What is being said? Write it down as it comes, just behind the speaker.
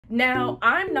Now,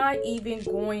 I'm not even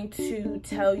going to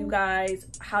tell you guys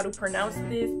how to pronounce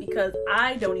this because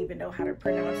I don't even know how to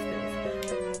pronounce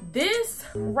this. This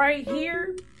right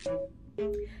here,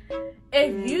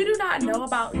 if you do not know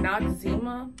about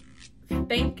noxzema,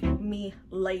 thank me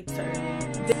later.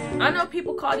 I know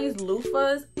people call these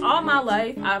loofahs. All my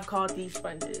life, I've called these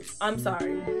sponges. I'm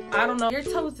sorry. I don't know. Your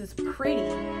toes is pretty,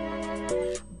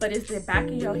 but is the back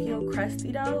of your heel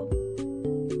crusty though?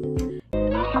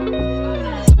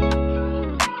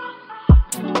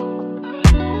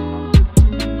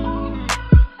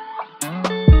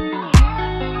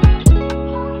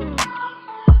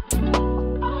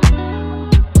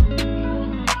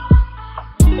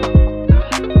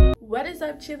 What is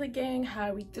up, Chilla gang? How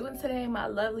are we doing today, my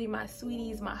lovely, my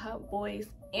sweeties, my hot boys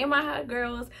and my hot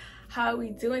girls? How are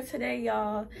we doing today,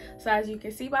 y'all? So as you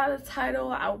can see by the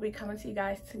title, I will be coming to you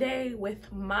guys today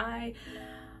with my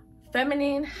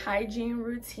feminine hygiene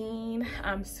routine.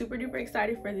 I'm super duper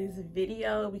excited for this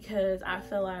video because I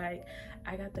feel like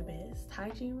I got the best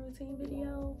hygiene routine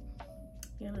video,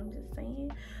 you know what I'm just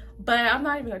saying. But I'm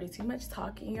not even gonna do too much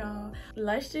talking, y'all.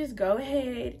 Let's just go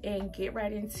ahead and get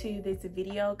right into this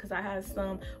video because I have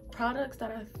some products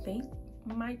that I think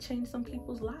might change some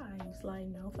people's lives, like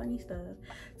no funny stuff.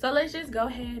 So let's just go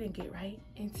ahead and get right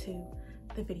into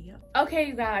the video. Okay,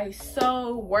 you guys,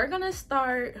 so we're gonna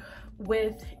start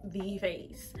with the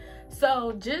face.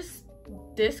 So just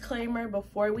disclaimer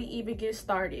before we even get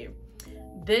started,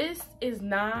 this is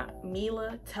not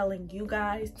Mila telling you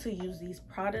guys to use these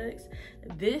products.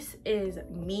 This is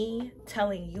me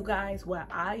telling you guys what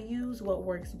I use, what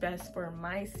works best for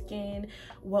my skin,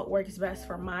 what works best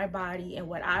for my body, and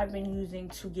what I've been using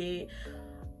to get,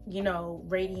 you know,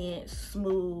 radiant,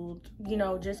 smooth, you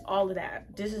know, just all of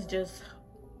that. This is just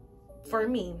for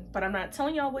me, but I'm not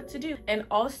telling y'all what to do. And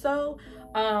also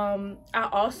I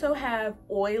also have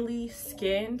oily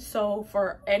skin, so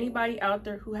for anybody out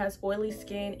there who has oily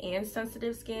skin and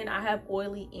sensitive skin, I have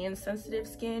oily and sensitive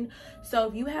skin. So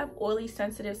if you have oily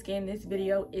sensitive skin, this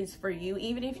video is for you.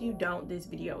 Even if you don't, this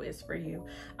video is for you.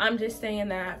 I'm just saying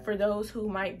that for those who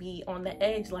might be on the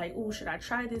edge, like, oh, should I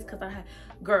try this? Because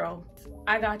girl,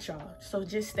 I got y'all, so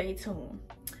just stay tuned.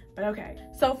 But okay,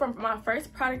 so for my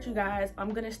first product, you guys,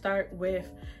 I'm gonna start with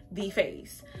the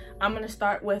face. I'm gonna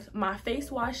start with my face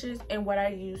washes and what I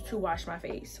use to wash my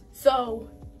face. So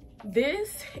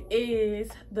this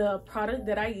is the product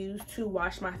that I use to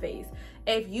wash my face.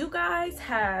 If you guys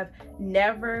have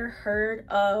never heard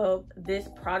of this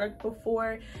product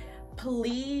before,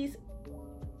 please,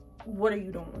 what are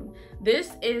you doing?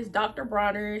 This is Dr.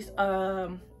 Bronner's.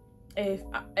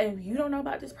 If you don't know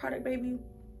about this product, baby,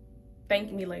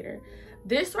 thank me later.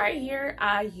 This right here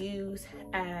I use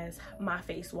as my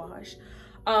face wash.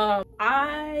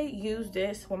 I use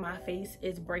this when my face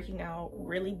is breaking out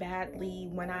really badly,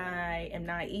 when I am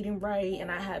not eating right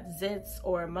and I have zits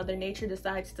or Mother Nature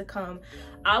decides to come.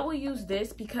 I will use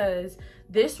this because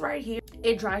this right here,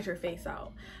 it dries your face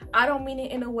out. I don't mean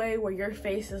it in a way where your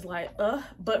face is like, ugh,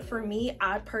 but for me,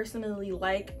 I personally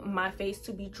like my face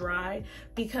to be dry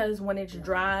because when it's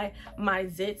dry, my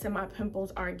zits and my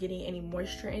pimples aren't getting any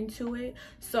moisture into it.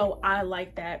 So I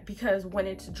like that because when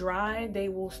it's dry, they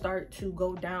will start to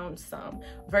go down some,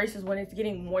 versus when it's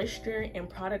getting moisture and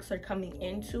products are coming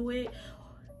into it,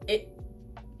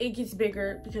 it gets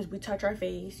bigger because we touch our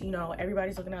face, you know,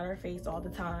 everybody's looking at our face all the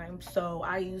time. So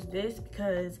I use this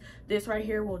because this right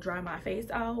here will dry my face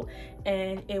out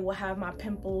and it will have my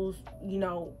pimples, you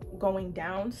know, going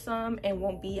down some and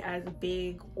won't be as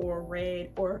big or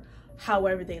red or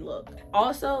however they look.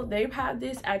 Also, they have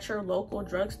this at your local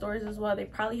drugstores as well. They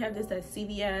probably have this at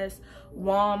CVS,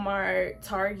 Walmart,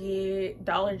 Target,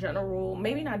 Dollar General,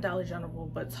 maybe not Dollar General,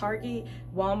 but Target,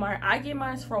 Walmart. I get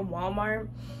mine from Walmart.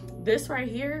 This right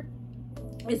here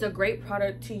is a great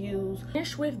product to use.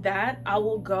 Finish with that, I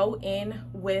will go in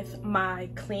with my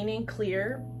Clean and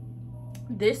Clear.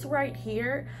 This right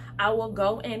here, I will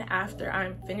go in after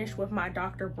I'm finished with my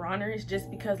Dr. Bronner's, just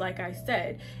because, like I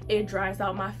said, it dries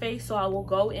out my face. So I will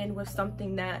go in with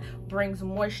something that brings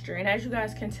moisture. And as you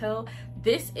guys can tell,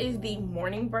 this is the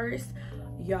Morning Burst.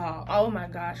 Y'all, oh my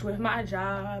gosh, with my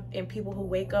job and people who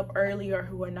wake up early or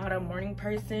who are not a morning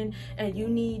person, and you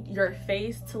need your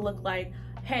face to look like,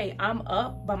 hey, I'm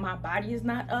up, but my body is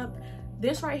not up,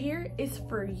 this right here is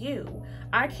for you.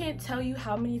 I can't tell you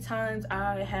how many times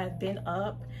I have been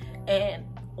up and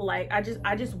like I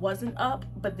just wasn't up,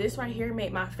 but this right here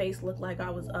made my face look like I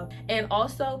was up. And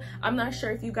also, I'm not sure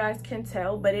if you guys can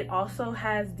tell, but it also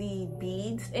has the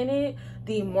beads in it,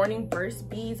 the Morning Burst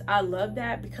beads. I love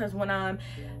that because when I'm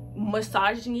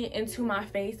massaging it into my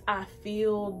face, I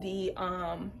feel the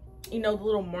you know, the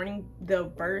little morning, the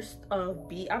burst of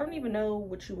bead, I don't even know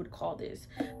what you would call this,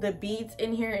 the beads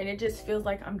in here, and it just feels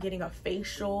like I'm getting a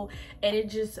facial, and it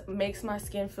just makes my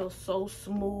skin feel so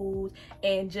smooth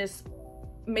and just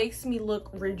makes me look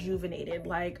rejuvenated,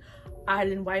 like I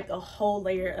didn't wipe a whole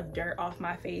layer of dirt off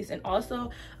my face. And also,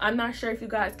 I'm not sure if you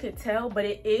guys could tell, but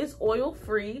it is oil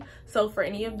free. So for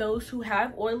any of those who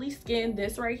have oily skin,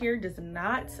 this right here does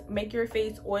not make your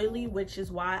face oily, which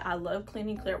is why I love Clean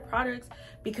and Clear products,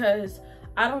 because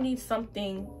I don't need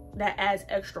something that adds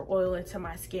extra oil into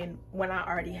my skin when I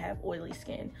already have oily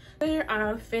skin. Here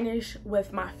I'm finished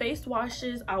with my face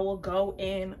washes. I will go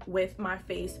in with my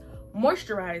face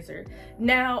moisturizer.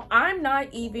 Now, I'm not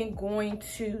even going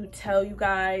to tell you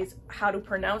guys how to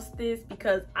pronounce this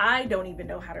because I don't even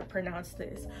know how to pronounce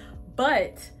this,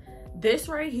 but this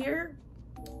right here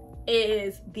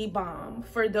is the bomb.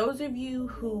 For those of you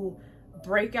who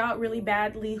break out really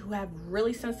badly, who have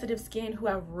really sensitive skin, who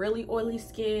have really oily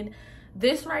skin,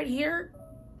 this right here,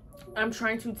 I'm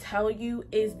trying to tell you,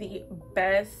 is the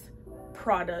best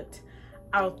product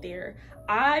out there.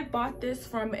 I bought this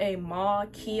from a mall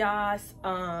kiosk.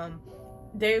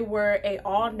 They were a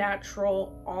all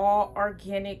natural, all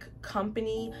organic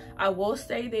company. I will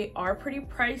say they are pretty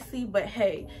pricey, but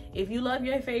hey, if you love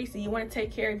your face and you want to take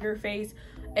care of your face,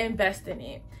 invest in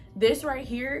it. This right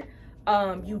here,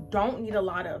 you don't need a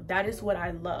lot of. That is what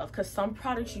I love, because some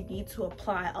products you need to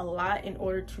apply a lot in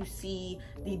order to see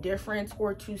the difference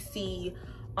or to see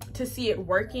it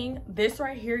working. This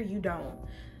right here, you don't.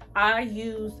 I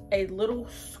use a little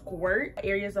squirt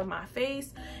areas of my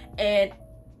face, and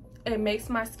it makes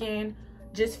my skin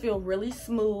just feel really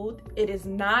smooth. It is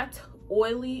not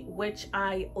oily, which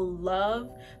I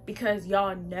love, because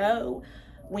y'all know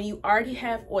when you already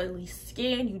have oily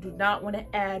skin, you do not want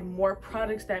to add more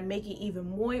products that make it even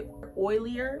more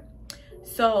oilier.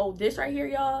 So this right here,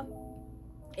 y'all,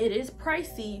 it is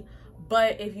pricey,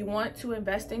 but if you want to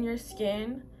invest in your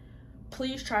skin,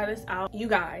 please try this out. You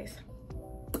guys,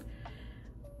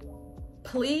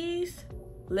 please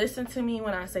listen to me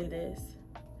when I say this.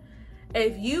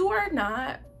 If you are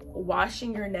not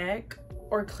washing your neck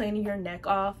or cleaning your neck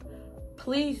off,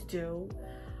 please do,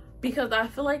 because I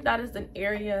feel like that is an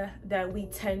area that we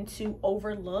tend to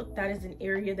overlook. That is an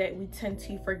area that we tend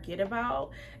to forget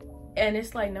about. And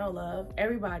it's like, no, love,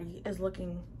 everybody is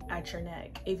looking at your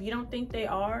neck. If you don't think they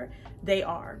are,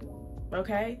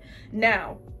 okay?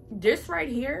 Now, this right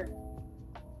here,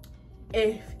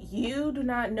 if you do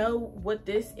not know what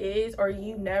this is or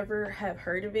you never have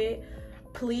heard of it,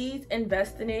 please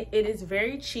invest in it. It is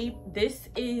very cheap. This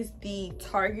is the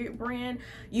Target brand.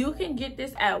 You can get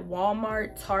this at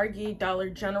Walmart, Target, Dollar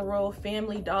General,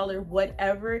 Family Dollar,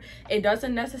 whatever. It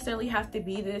doesn't necessarily have to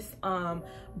be this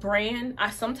brand.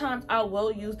 Sometimes I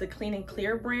will use the Clean and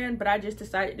Clear brand, but I just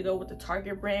decided to go with the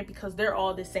Target brand because they're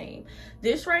all the same.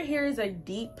 This right here is a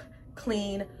deep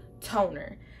clean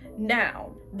toner.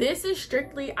 Now, this is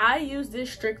strictly, I use this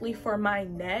strictly for my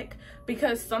neck,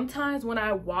 because sometimes when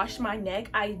I wash my neck,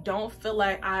 I don't feel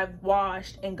like I've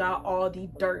washed and got all the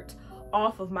dirt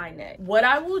off of my neck. What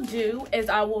I will do is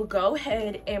I will go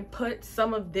ahead and put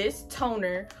some of this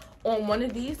toner on one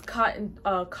of these cotton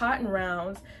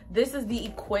rounds. This is the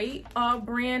Equate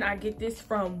brand. I get this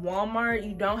from Walmart.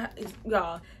 You don't have,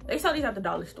 y'all, they sell these at the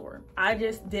dollar store. I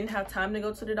just didn't have time to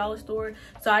go to the dollar store,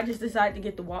 so I just decided to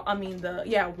get the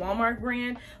Walmart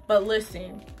brand. But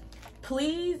listen,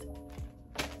 please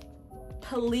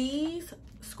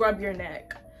scrub your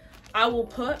neck. I will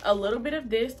put a little bit of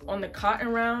this on the cotton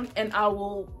round and I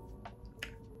will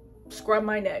scrub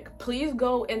my neck. Please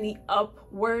go in the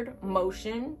upward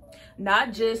motion,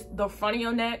 not just the front of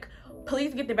your neck.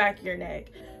 Please get the back of your neck.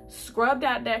 Scrub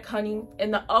that neck, honey,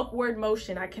 in the upward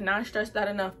motion. I cannot stress that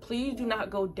enough. Please do not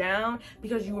go down,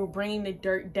 because you are bringing the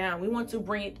dirt down. We want to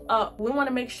bring it up. We want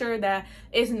to make sure that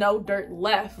it's no dirt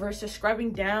left versus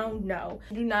scrubbing down. No,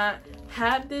 you do not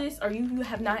have this, or you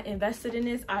have not invested in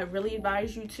this. I really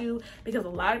advise you to, because a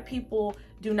lot of people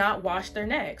do not wash their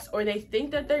necks, or they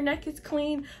think that their neck is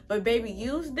clean, but baby,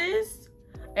 use this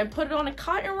and put it on a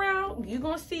cotton round. You're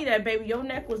gonna see that, baby, your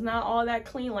neck was not all that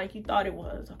clean like you thought it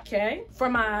was. Okay, for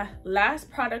my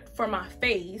last product for my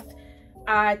face,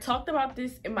 I talked about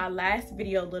this in my last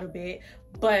video a little bit,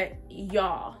 but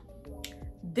y'all,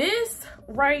 this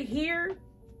right here,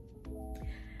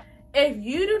 if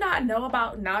you do not know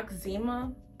about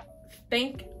Noxzema,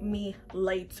 thank me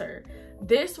later.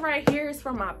 This right here is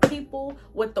for my people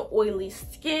with the oily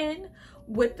skin,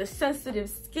 with the sensitive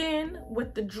skin,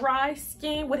 with the dry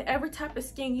skin, whatever type of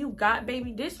skin you got,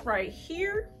 baby. This right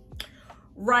here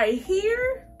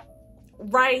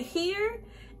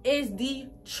is the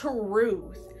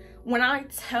truth. When I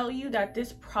tell you that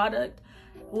this product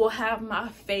will have my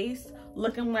face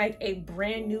looking like a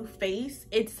brand new face,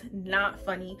 it's not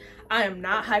funny. I am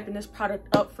not hyping this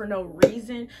product up for no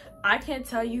reason. I can't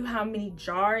tell you how many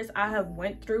jars I have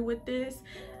went through with this.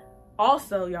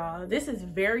 Also, y'all, this is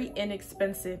very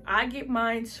inexpensive. I get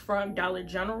mine from Dollar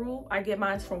General. I get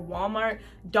mine from Walmart.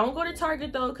 Don't go to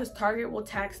Target though, because Target will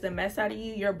tax the mess out of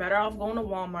you. You're better off going to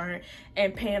Walmart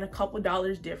and paying a couple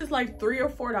dollars difference. It's like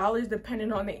 $3 or $4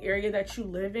 depending on the area that you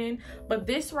live in. But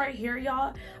this right here,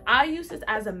 y'all, I use this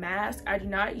as a mask. I do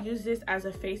not use this as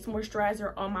a face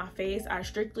moisturizer on my face. I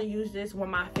strictly use this when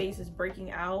my face is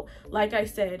breaking out. Like I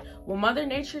said, when Mother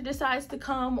Nature decides to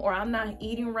come, or I'm not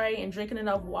eating right and drinking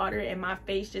enough water and my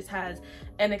face just has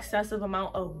an excessive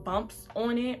amount of bumps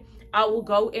on it, I will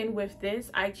go in with this.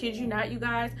 I kid you not, you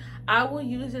guys, I will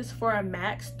use this for a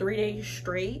max 3 days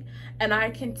straight, and I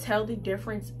can tell the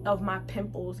difference of my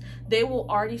pimples. They will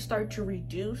already start to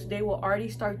reduce, they will already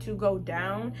start to go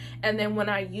down, and then when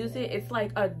I use it, it's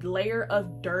like a layer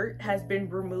of dirt has been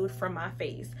removed from my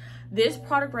face. This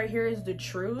product right here is the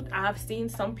truth. I've seen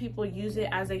some people use it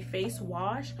as a face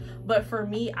wash, but for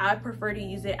me, I prefer to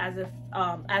use it as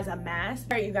a mask.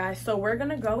 All right, you guys, so we're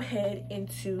gonna go ahead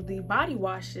into the body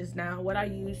washes now, what I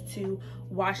use to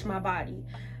wash my body.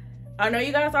 I know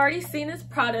you guys already seen this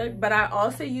product, but I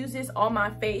also use this on my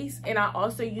face and I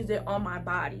also use it on my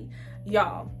body.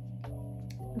 Y'all,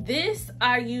 this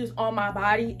I use on my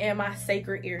body and my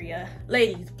sacral area.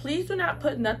 Ladies, please do not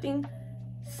put nothing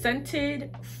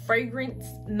scented, fragrance,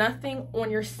 nothing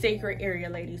on your sacral area,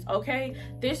 ladies, okay?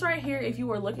 This right here, if you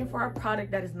are looking for a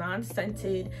product that is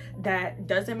non-scented, that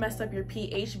doesn't mess up your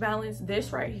pH balance,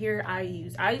 this right here I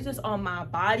use this on my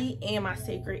body and my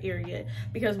sacral area,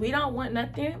 because we don't want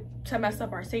nothing to mess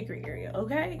up our sacral area,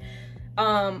 okay?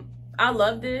 I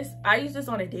love this. I use this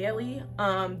on a daily.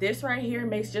 This right here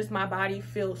makes just my body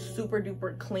feel super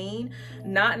duper clean,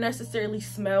 not necessarily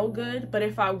smell good, but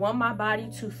if I want my body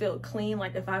to feel clean,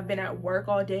 like if I've been at work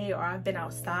all day or I've been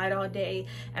outside all day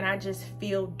and I just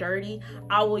feel dirty,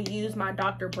 I will use my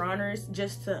Dr. Bronner's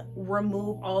just to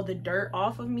remove all the dirt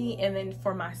off of me, and then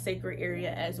for my sacral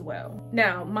area as well.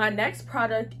 Now, my next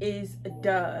product is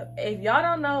Dove. If y'all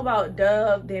don't know about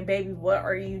Dove, then baby, what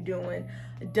are you doing?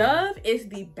 Dove is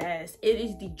the best. It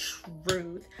is the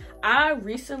truth. I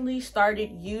recently started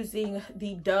using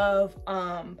the Dove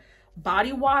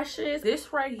body washes.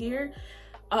 This right here,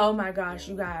 oh my gosh,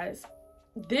 you guys,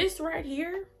 this right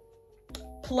here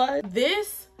plus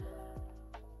this,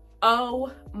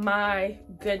 oh my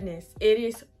goodness, it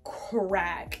is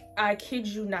crack. I kid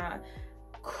you not,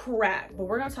 crack. But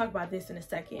we're gonna talk about this in a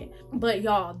second. But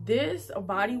y'all, this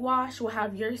body wash will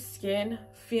have your skin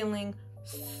feeling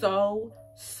so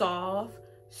soft,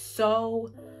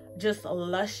 so just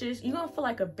luscious. You're gonna feel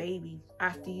like a baby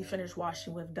after you finish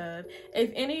washing with Dove.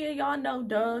 If any of y'all know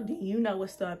Dove, then you know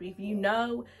what's up. If you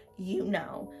know, you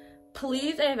know.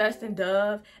 Please invest in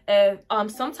Dove. And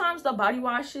sometimes the body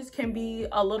washes can be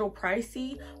a little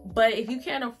pricey, but if you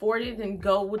can't afford it, then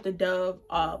go with the Dove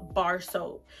bar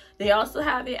soap. They also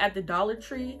have it at the Dollar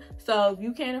Tree, so if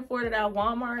you can't afford it at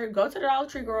Walmart, go to the Dollar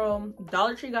Tree, girl.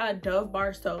 Dollar Tree got Dove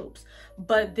bar soaps.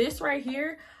 But this right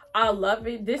here, I love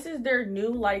it. This is their new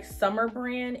like summer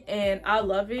brand, and I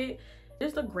love it.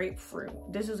 This is a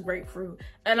grapefruit. This is grapefruit,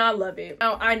 and I love it.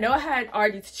 Now, I know I had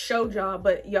already showed y'all,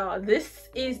 but y'all, this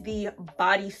is the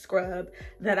body scrub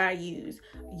that I use.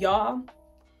 Y'all,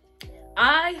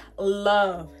 I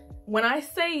love, when I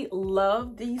say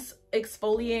love these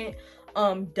exfoliant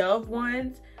Dove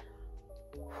ones,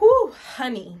 whew,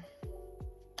 honey,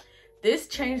 this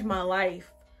changed my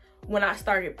life when I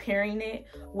started pairing it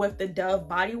with the Dove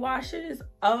body washes.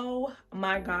 Oh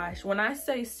my gosh, when I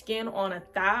say skin on a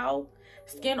thou,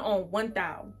 skin on 1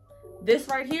 thou, this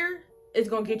right here is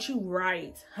gonna get you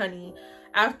right, honey.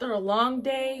 After a long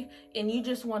day and you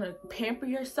just want to pamper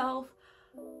yourself,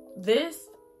 this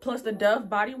plus the Dove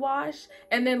body wash.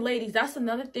 And then ladies, that's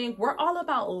another thing, we're all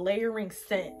about layering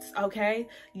scents, okay?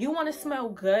 You want to smell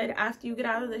good after you get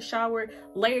out of the shower,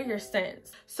 layer your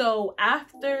scents. So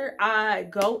after I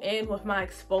go in with my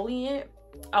exfoliant,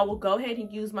 I will go ahead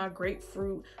and use my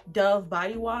grapefruit Dove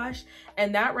body wash,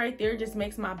 and that right there just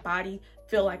makes my body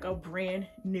feel like a brand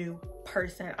new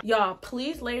person. Y'all,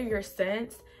 please layer your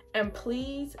scents, and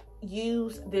please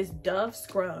use this Dove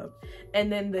scrub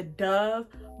and then the Dove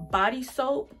body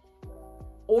soap,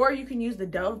 or you can use the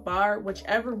Dove bar,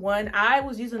 whichever one. I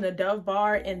was using the Dove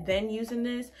bar and then using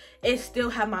this, it still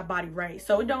had my body right.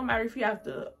 So it don't matter if you have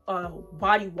the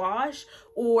body wash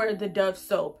or the Dove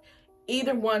soap,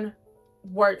 either one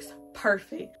works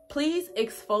perfect. Please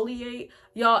exfoliate,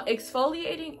 y'all.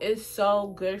 Exfoliating is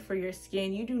so good for your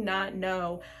skin. You do not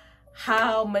know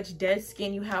how much dead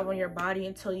skin you have on your body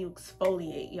until you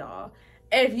exfoliate, y'all.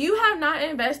 If you have not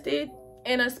invested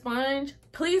in a sponge,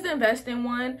 please invest in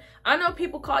one. I know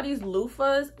people call these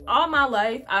loofahs. All my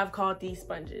life I've called these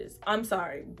sponges. I'm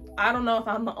sorry, I don't know if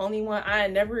I'm the only one. I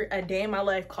had never a day in my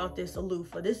life called this a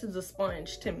loofah. This is a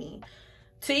sponge to me.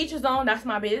 To each his own, that's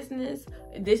my business.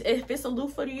 This, if it's a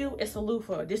loofah to you, it's a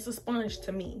loofah. This is a sponge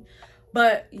to me.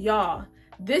 But y'all,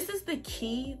 this is the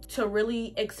key to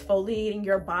really exfoliating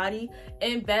your body.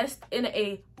 Invest in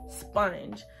a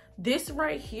sponge. This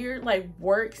right here like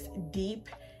works deep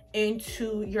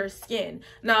into your skin.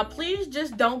 Now please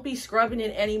just don't be scrubbing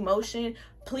in any motion.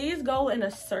 Please go in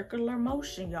a circular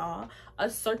motion, y'all. A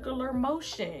circular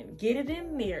motion. Get it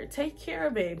in there. Take care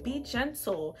of it. Be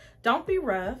gentle. Don't be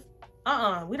rough.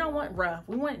 We don't want rough.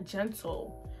 We want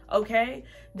gentle. Okay?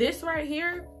 This right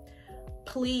here,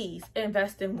 please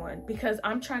invest in one, because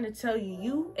I'm trying to tell you,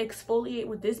 you exfoliate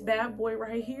with this bad boy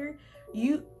right here,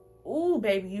 ooh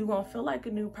baby, you gonna feel like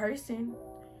a new person.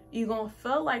 You gonna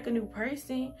feel like a new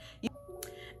person.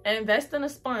 Invest in a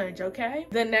sponge, okay?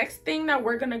 The next thing that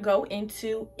we're gonna go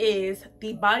into is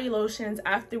the body lotions.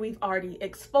 After we've already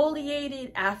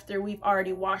exfoliated, after we've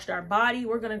already washed our body,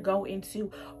 we're gonna go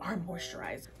into our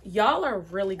moisturizer. Y'all are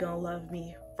really gonna love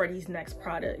me for these next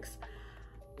products.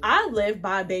 I live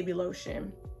by baby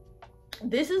lotion.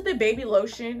 This is the baby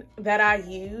lotion that I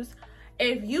use.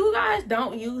 If you guys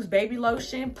don't use baby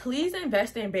lotion, please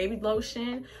invest in baby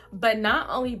lotion. But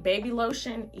not only baby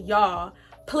lotion, y'all,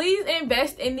 please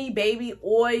invest in the baby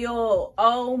oil.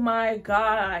 Oh my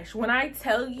gosh. When I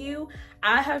tell you,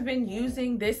 I have been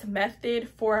using this method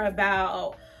for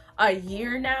about a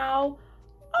year now.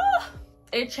 Oh,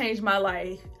 it changed my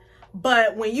life.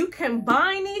 But when you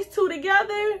combine these two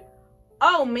together,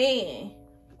 oh man,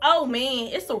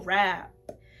 it's a wrap.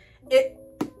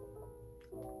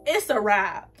 It's a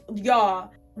wrap,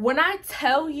 y'all. When I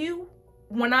tell you,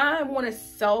 when I want a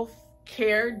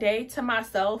self-care day to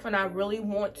myself and I really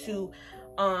want to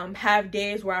have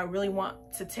days where I really want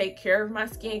to take care of my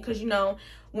skin, because you know,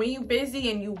 when you're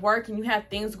busy and you work and you have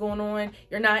things going on,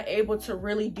 you're not able to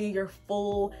really do your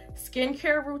full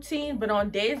skincare routine. But on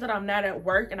days that I'm not at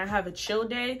work and I have a chill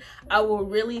day, I will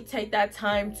really take that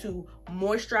time to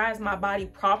moisturize my body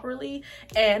properly.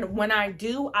 And when I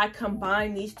do, I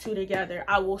combine these two together.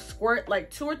 I will squirt like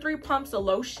 2 or 3 pumps of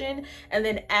lotion and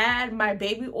then add my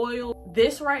baby oil.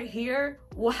 This right here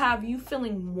will have you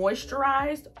feeling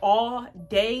moisturized all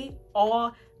day,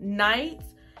 all night.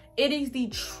 It is the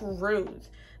truth.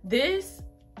 This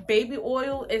baby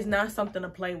oil is not something to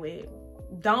play with.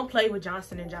 Don't play with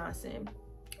Johnson & Johnson.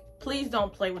 Please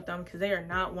don't play with them, because they are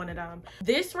not one of them.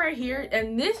 This right here,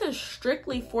 and this is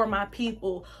strictly for my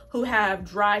people who have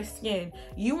dry skin.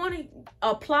 You want to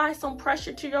apply some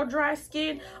pressure to your dry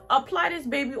skin, apply this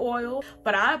baby oil.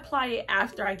 But I apply it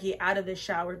after I get out of the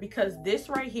shower, because this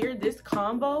right here, this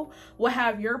combo will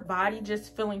have your body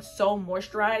just feeling so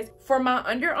moisturized. For my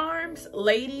underarms,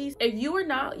 ladies, if you are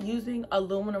not using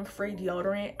aluminum free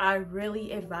deodorant, I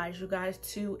really advise you guys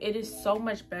to. It is so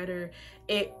much better.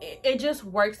 It just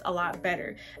works a lot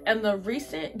better. And the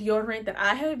recent deodorant that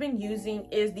I have been using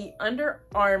is the Under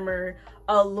Armour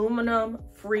aluminum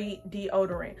free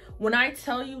deodorant. When I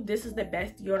tell you, this is the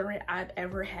best deodorant I've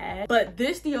ever had. But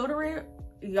this deodorant,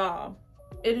 y'all,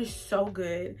 it is so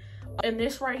good. And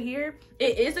this right here,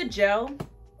 it is a gel.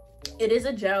 It is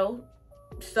a gel.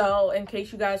 So in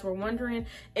case you guys were wondering,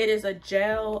 it is a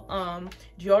gel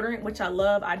deodorant, which I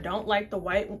love. I don't like the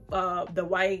white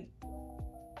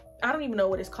I don't even know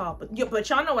what it's called, but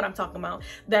y'all know what I'm talking about.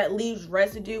 That leaves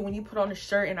residue when you put on a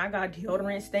shirt, and I got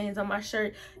deodorant stains on my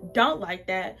shirt. Don't like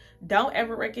that. Don't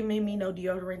ever recommend me no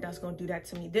deodorant that's gonna do that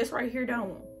to me. This right here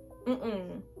don't.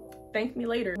 Thank me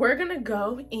later. We're gonna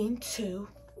go into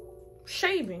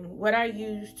shaving, what I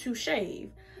use to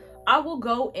shave. I will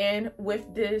go in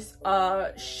with this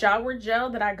shower gel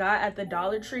that I got at the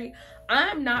Dollar Tree.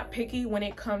 I'm not picky when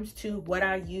it comes to what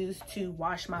I use to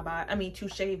wash my body, to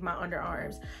shave my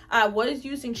underarms. I was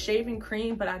using shaving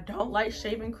cream, but I don't like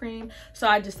shaving cream, so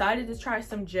I decided to try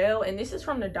some gel, and this is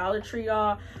from the Dollar Tree,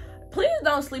 y'all. Please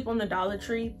don't sleep on the Dollar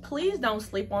Tree. Please don't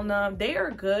sleep on them. They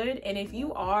are good, and if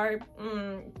you are,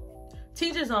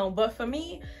 teach his own. But for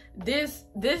me, this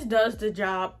does the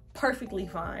job perfectly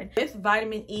fine. It's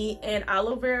vitamin E and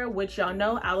aloe vera, which y'all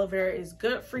know aloe vera is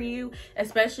good for you,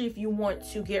 especially if you want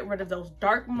to get rid of those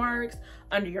dark marks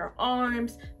under your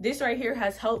arms. This right here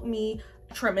has helped me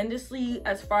tremendously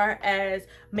as far as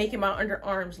making my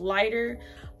underarms lighter.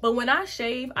 But when I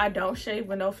shave, I don't shave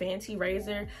with no fancy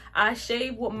razor. I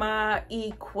shave with my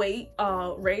Equate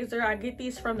razor. I get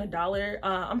these from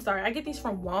I get these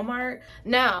from Walmart.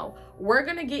 Now, we're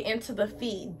gonna get into the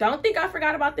feet. Don't think I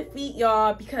forgot about the feet,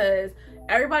 y'all, because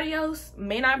everybody else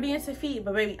may not be into feet,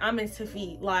 but baby, I'm into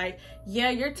feet. Like,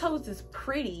 yeah, your toes is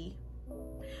pretty,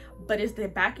 but is the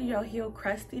back of your heel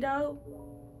crusty though?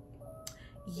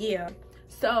 Yeah.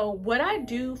 So what I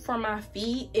do for my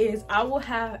feet is I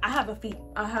have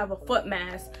a foot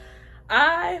mask.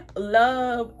 I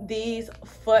love these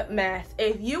foot masks.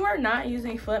 If you are not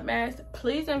using foot masks,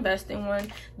 please invest in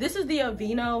one. This is the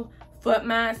Aveeno foot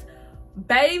mask.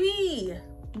 Baby,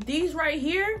 these right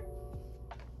here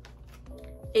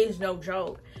is no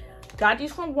joke. Got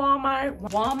these from Walmart.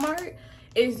 Walmart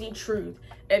is the truth.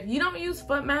 If you don't use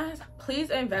foot masks, please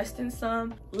invest in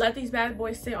some. Let these bad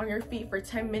boys sit on your feet for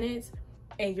 10 minutes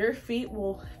and your feet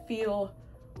will feel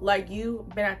like you've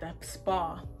been at the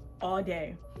spa all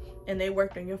day and they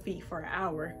worked on your feet for an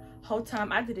hour. Whole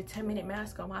time I did a 10-minute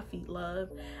mask on my feet, love,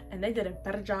 and they did a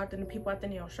better job than the people at the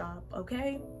nail shop.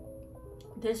 Okay,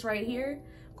 this right here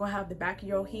gonna have the back of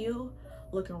your heel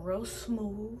looking real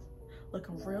smooth,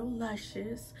 looking real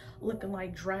luscious, looking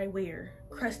like dry wear,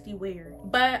 crusty wear.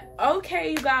 But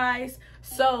okay, you guys,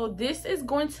 so this is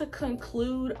going to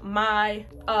conclude my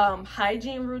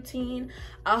hygiene routine.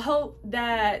 I hope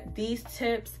that these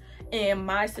tips and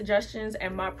my suggestions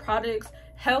and my products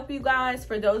help you guys.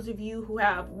 For those of you who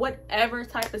have whatever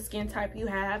type of skin type you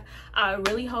have, I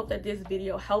really hope that this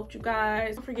video helped you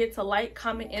guys. Don't forget to like,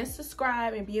 comment, and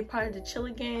subscribe and be a part of the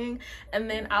Chilla Gang. And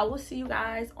then I will see you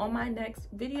guys on my next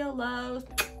video, loves.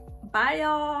 Bye,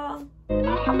 y'all.